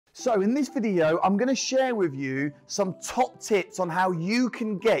So in this video, I'm going to share with you some top tips on how you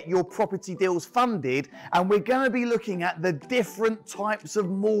can get your property deals funded, and we're going to be looking at the different types of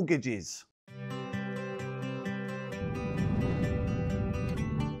mortgages.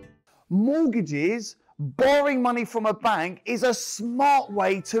 Mortgages, borrowing money from a bank, is a smart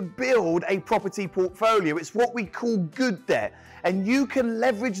way to build a property portfolio. It's what we call good debt, and you can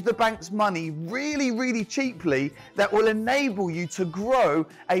leverage the bank's money really cheaply. That will enable you to grow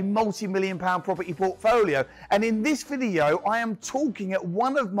a multi-million pound property portfolio. And in this video, I am talking at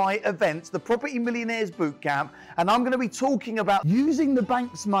one of my events, the Property Millionaires Bootcamp, and I'm going to be talking about using the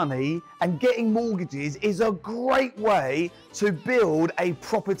bank's money and getting mortgages is a great way to build a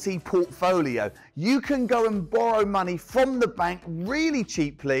property portfolio. You can go and borrow money from the bank really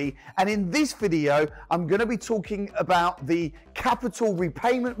cheaply, and in this video I'm going to be talking about the capital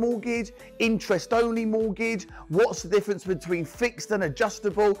repayment mortgage, interest only mortgage, what's the difference between fixed and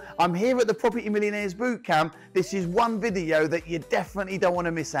adjustable. I'm here at the Property Millionaires Bootcamp. This is one video that you definitely don't want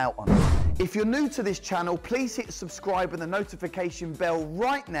to miss out on. If you're new to this channel, please hit subscribe and the notification bell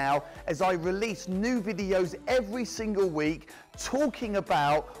right now, as I release new videos every single week talking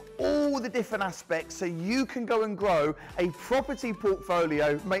about all the different aspects so you can go and grow a property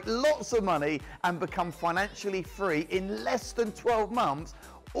portfolio, make lots of money and become financially free in less than 12 months.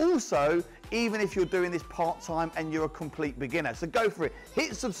 Also, even if you're doing this part-time and you're a complete beginner. So go for it.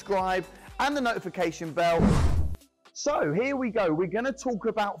 Hit subscribe and the notification bell. So here we go. We're going to talk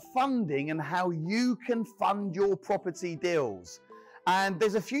about funding and how you can fund your property deals. And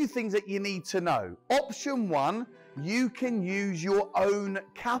there's a few things that you need to know. Option one, you can use your own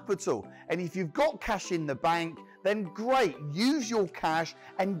capital. And if you've got cash in the bank, then great, use your cash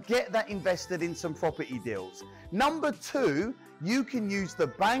and get that invested in some property deals. Number two, you can use the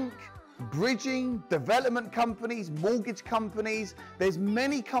bank, bridging, development companies, mortgage companies. There's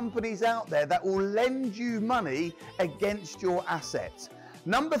many companies out there that will lend you money against your assets.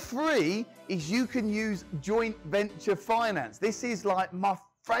 Number three is you can use joint venture finance. This is like my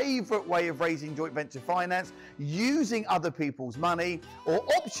favorite way of raising joint venture finance, using other people's money. Or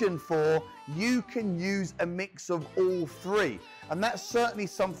option four, you can use a mix of all three. And that's certainly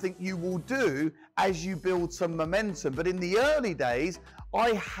something you will do as you build some momentum. But in the early days,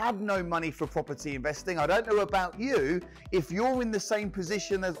 I had no money for property investing. I don't know about you. If you're in the same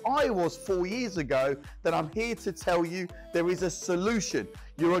position as I was 4 years ago, then I'm here to tell you there is a solution.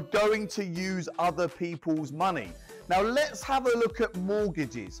 You are going to use other people's money. Now let's have a look at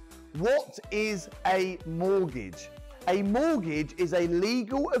mortgages. What is a mortgage? A mortgage is a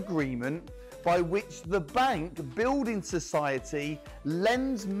legal agreement by which the bank building society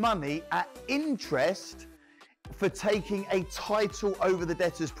lends money at interest for taking a title over the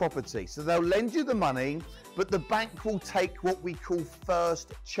debtor's property. So they'll lend you the money, but the bank will take what we call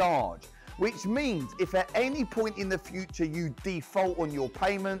first charge, which means if at any point in the future you default on your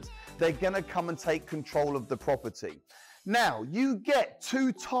payments, they're going to come and take control of the property. Now, you get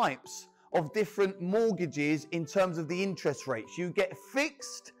two types of different mortgages in terms of the interest rates. You get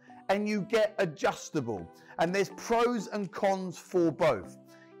fixed and you get adjustable, and there's pros and cons for both.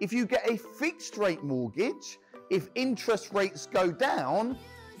 If you get a fixed rate mortgage, if interest rates go down,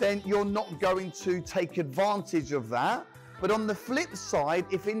 then you're not going to take advantage of that. But on the flip side,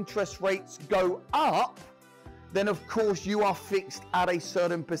 if interest rates go up, then of course you are fixed at a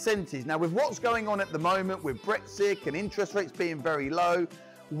certain percentage. Now, with what's going on at the moment with Brexit and interest rates being very low,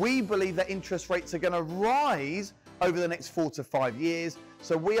 we believe that interest rates are going to rise over the next 4 to 5 years.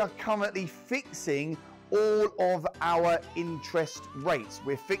 So we are currently fixing all of our interest rates.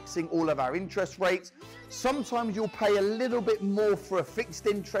 We're fixing all of our interest rates. Sometimes you'll pay a little bit more for a fixed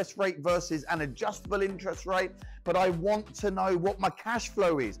interest rate versus an adjustable interest rate, but I want to know what my cash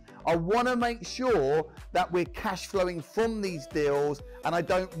flow is. I want to make sure that we're cash flowing from these deals, and I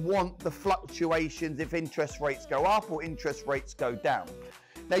don't want the fluctuations if interest rates go up or interest rates go down.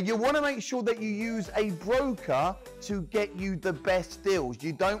 Now, you want to make sure that you use a broker to get you the best deals.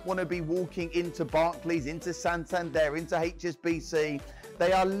 You don't want to be walking into Barclays, into Santander, into HSBC.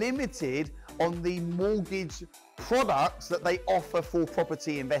 They are limited on the mortgage products that they offer for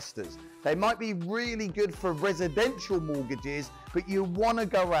property investors. They might be really good for residential mortgages, but you want to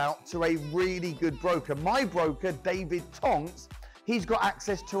go out to a really good broker. My broker, David Tonks, he's got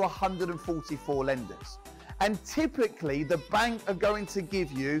access to 144 lenders. And typically the bank are going to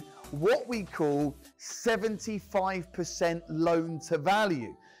give you what we call 75% loan to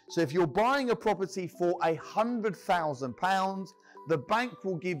value. So if you're buying a property for £100,000, the bank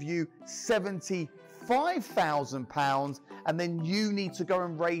will give you £5,000 and then you need to go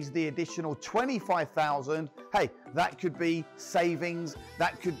and raise the additional 25,000, hey, that could be savings,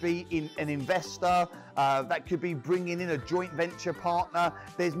 that could be in an investor, that could be bringing in a joint venture partner.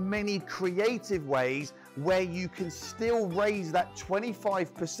 There's many creative ways where you can still raise that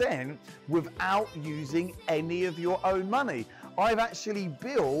 25% without using any of your own money. I've actually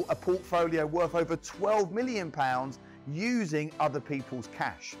built a portfolio worth over £12 million using other people's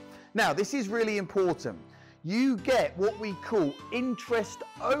cash. Now, this is really important. You get what we call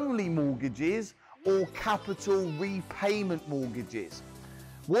interest-only mortgages or capital repayment mortgages.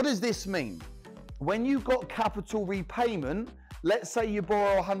 What does this mean? When you've got capital repayment, let's say you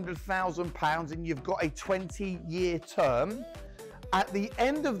borrow £100,000 and you've got a 20-year term. At the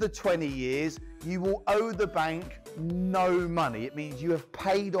end of the 20 years, you will owe the bank no money. It means you have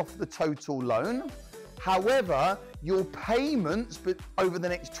paid off the total loan. However, your payments over the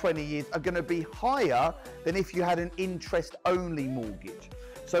next 20 years are going to be higher than if you had an interest-only mortgage.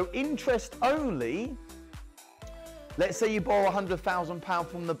 So interest-only, let's say you borrow £100,000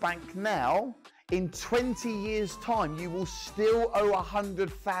 from the bank now, in 20 years' time, you will still owe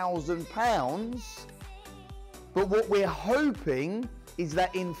 £100,000. But what we're hoping is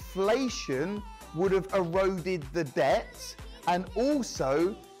that inflation would have eroded the debt and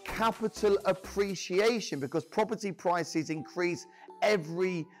also capital appreciation, because property prices increase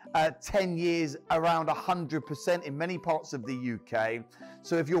every 10 years around 100% in many parts of the UK.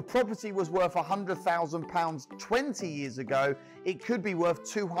 So if your property was worth £100,000 20 years ago, it could be worth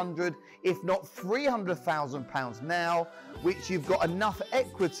 200, if not £300,000 now, which you've got enough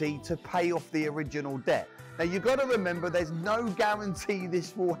equity to pay off the original debt. Now you've got to remember there's no guarantee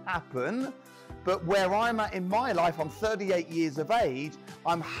this will happen, but where I'm at in my life, I'm 38 years of age,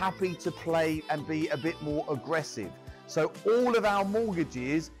 I'm happy to play and be a bit more aggressive. So all of our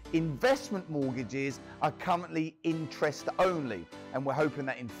mortgages, investment mortgages, are currently interest only. And we're hoping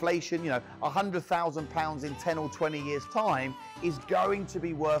that inflation, £100,000 in 10 or 20 years time is going to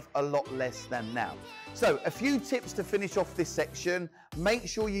be worth a lot less than now. So a few tips to finish off this section. Make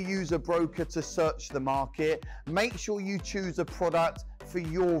sure you use a broker to search the market. Make sure you choose a product for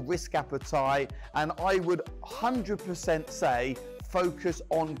your risk appetite. And I would 100% say focus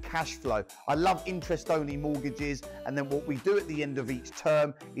on cash flow. I love interest-only mortgages, and then what we do at the end of each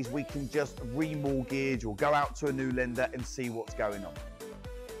term is we can just remortgage or go out to a new lender and see what's going on.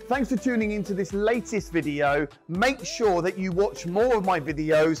 Thanks for tuning into this latest video. Make sure that you watch more of my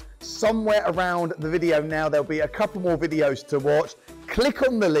videos. Somewhere around the video now, there'll be a couple more videos to watch. Click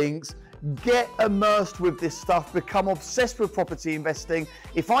on the links. Get immersed with this stuff, become obsessed with property investing.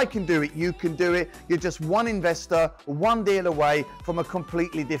 If I can do it, you can do it. You're just one investor, one deal away from a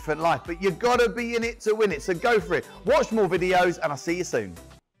completely different life, but you've got to be in it to win it. So go for it. Watch more videos and I'll see you soon.